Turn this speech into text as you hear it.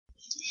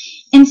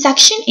In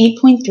section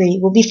 8.3,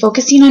 we'll be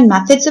focusing on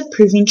methods of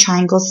proving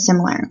triangles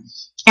similar.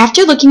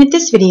 After looking at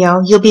this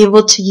video, you'll be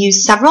able to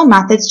use several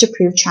methods to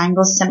prove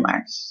triangles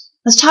similar.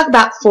 Let's talk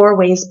about 4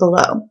 ways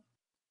below.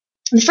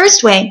 The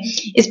first way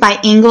is by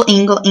angle,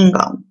 angle,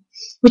 angle,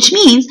 which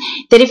means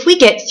that if we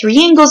get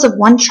 3 angles of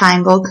one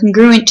triangle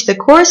congruent to the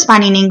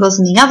corresponding angles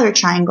in the other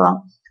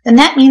triangle, then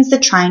that means the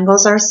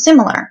triangles are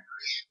similar.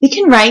 We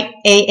can write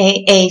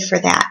AAA for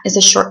that as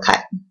a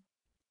shortcut.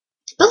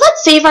 But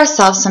let's save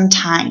ourselves some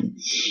time,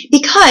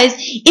 because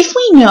if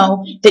we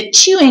know that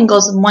 2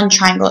 angles in one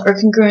triangle are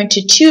congruent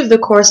to 2 of the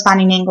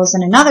corresponding angles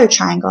in another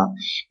triangle,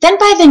 then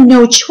by the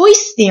no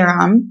choice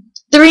theorem,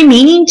 the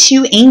remaining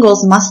 2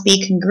 angles must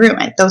be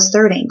congruent, those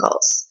third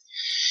angles.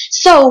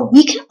 So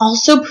we can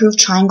also prove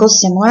triangles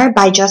similar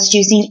by just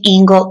using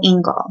angle,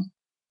 angle.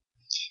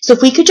 So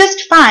if we could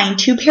just find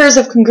 2 pairs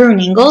of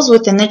congruent angles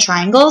within the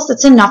triangles,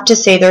 that's enough to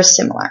say they're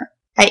similar,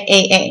 right?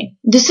 AA.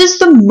 This is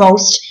the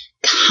most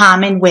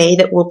common way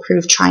that we'll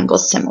prove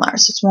triangles similar.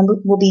 So it's one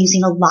we'll be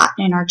using a lot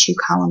in our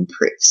 2-column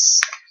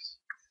proofs.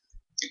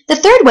 The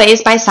third way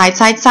is by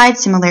side-side-side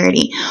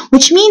similarity,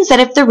 which means that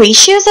if the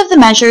ratios of the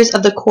measures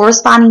of the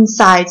corresponding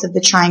sides of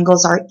the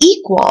triangles are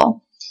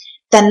equal,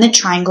 then the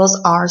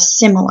triangles are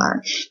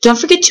similar. Don't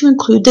forget to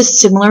include the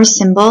similar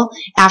symbol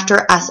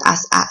after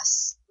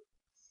SSS.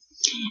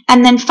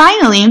 And then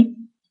finally,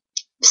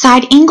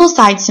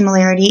 side-angle-side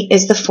similarity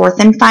is the fourth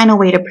and final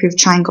way to prove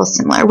triangles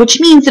similar, which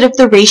means that if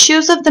the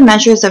ratios of the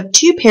measures of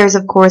 2 pairs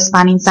of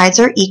corresponding sides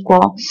are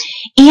equal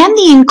and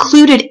the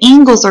included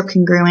angles are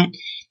congruent,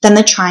 then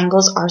the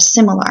triangles are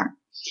similar.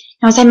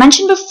 Now, as I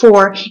mentioned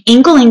before,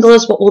 angle, angle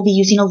is what we'll be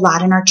using a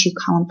lot in our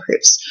 2-column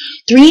proofs.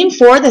 3 and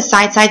 4, the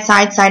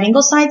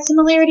side-angle-side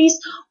similarities,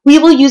 we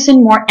will use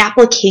in more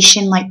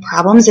application-like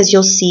problems, as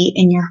you'll see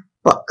in your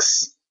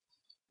books.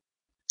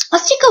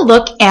 Let's take a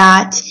look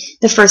at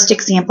the first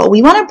example.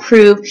 We want to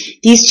prove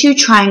these 2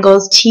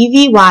 triangles,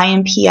 TVY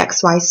and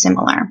PXY,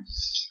 similar.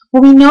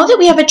 Well, we know that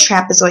we have a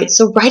trapezoid,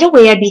 so right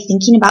away I'd be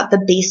thinking about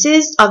the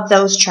bases of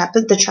those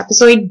the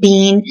trapezoid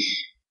being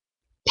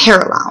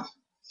parallel.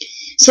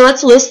 So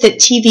let's list that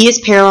TV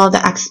is parallel to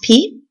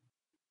XP.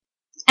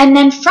 And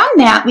then from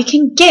that, we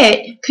can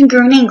get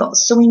congruent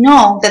angles. So we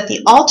know that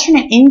the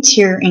alternate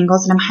interior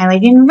angles that I'm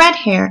highlighting in red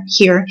here,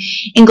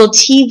 angle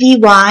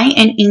TVY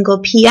and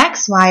angle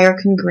PXY are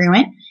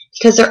congruent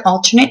because they're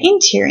alternate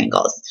interior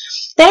angles.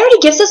 That already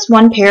gives us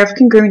 1 pair of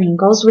congruent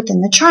angles within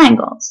the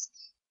triangles.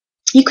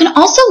 You can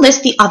also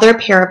list the other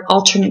pair of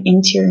alternate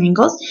interior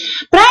angles,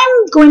 but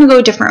I'm going to go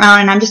a different route,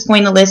 and I'm just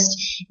going to list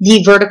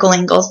the vertical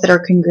angles that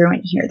are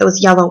congruent here,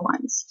 those yellow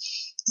ones.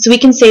 So we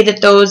can say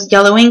that those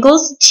yellow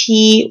angles,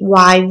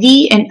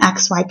 TYV and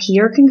XYP,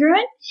 are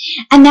congruent,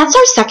 and that's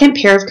our second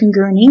pair of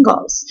congruent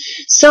angles.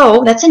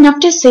 So that's enough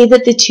to say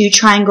that the 2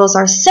 triangles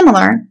are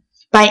similar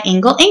by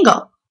angle,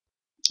 angle.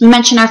 We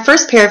mentioned our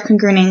first pair of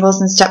congruent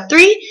angles in step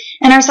 3,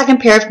 and our second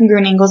pair of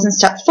congruent angles in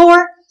step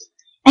 4,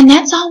 and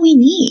that's all we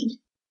need.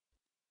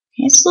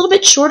 Okay, it's a little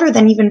bit shorter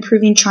than even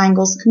proving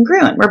triangles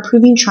congruent. We're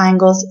proving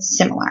triangles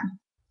similar.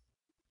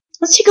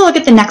 Let's take a look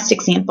at the next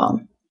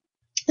example.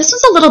 This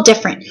one's a little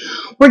different.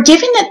 We're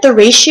given that the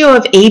ratio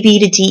of AB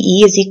to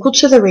DE is equal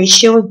to the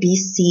ratio of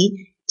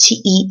BC to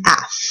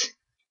EF.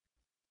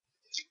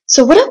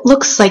 So what it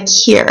looks like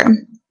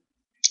here,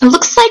 it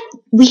looks like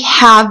we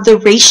have the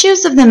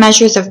ratios of the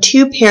measures of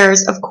 2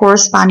 pairs of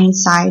corresponding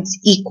sides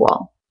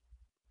equal.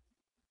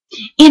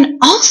 And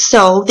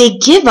also, they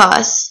give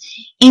us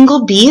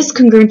angle B is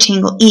congruent to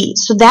angle E.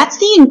 So that's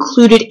the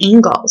included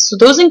angles. So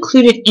those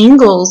included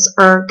angles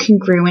are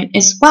congruent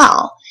as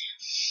well,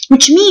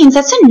 which means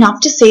that's enough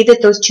to say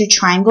that those 2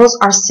 triangles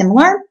are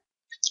similar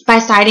by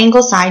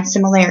side-angle-side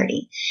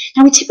similarity.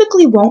 Now, we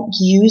typically won't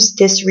use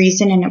this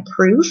reason in a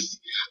proof,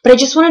 but I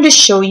just wanted to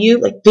show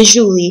you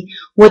visually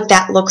what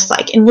that looks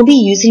like. And we'll be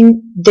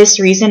using this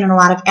reason in a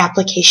lot of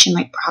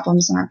application-like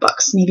problems in our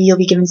books. Maybe you'll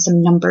be given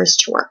some numbers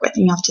to work with,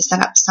 and you'll have to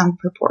set up some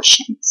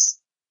proportions.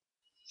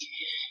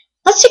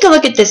 Let's take a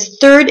look at this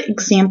third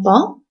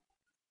example.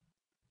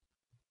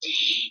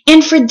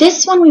 And for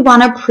this one, we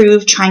want to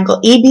prove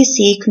triangle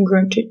ABC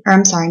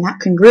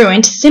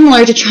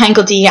similar to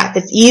triangle DEF.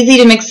 It's easy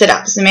to mix it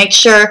up, so make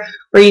sure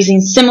we're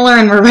using similar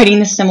and we're writing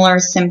the similar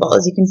symbol.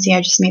 As you can see,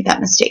 I just made that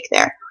mistake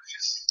there.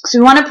 So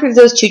we want to prove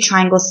those 2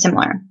 triangles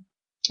similar.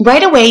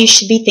 Right away, you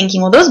should be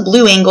thinking, well, those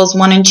blue angles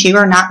 1 and 2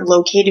 are not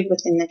located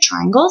within the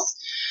triangles,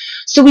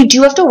 so we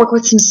do have to work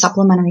with some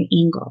supplementary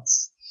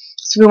angles.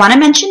 So we want to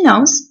mention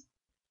those.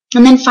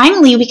 And then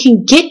finally, we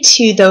can get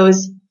to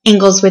those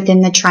angles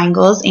within the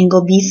triangles.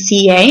 Angle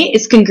BCA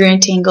is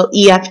congruent to angle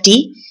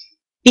EFD,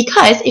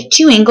 because if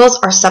 2 angles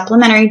are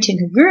supplementary to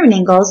congruent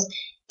angles,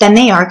 then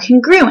they are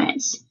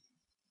congruent.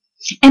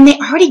 And they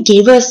already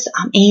gave us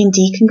A and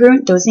D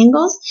congruent, those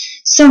angles.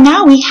 So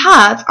now we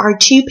have our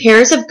 2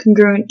 pairs of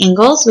congruent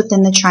angles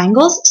within the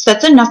triangles. So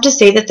that's enough to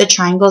say that the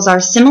triangles are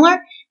similar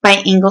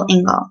by angle,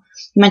 angle.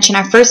 We mentioned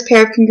our first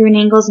pair of congruent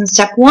angles in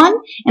step 1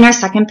 and our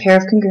second pair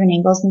of congruent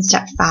angles in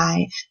step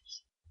 5.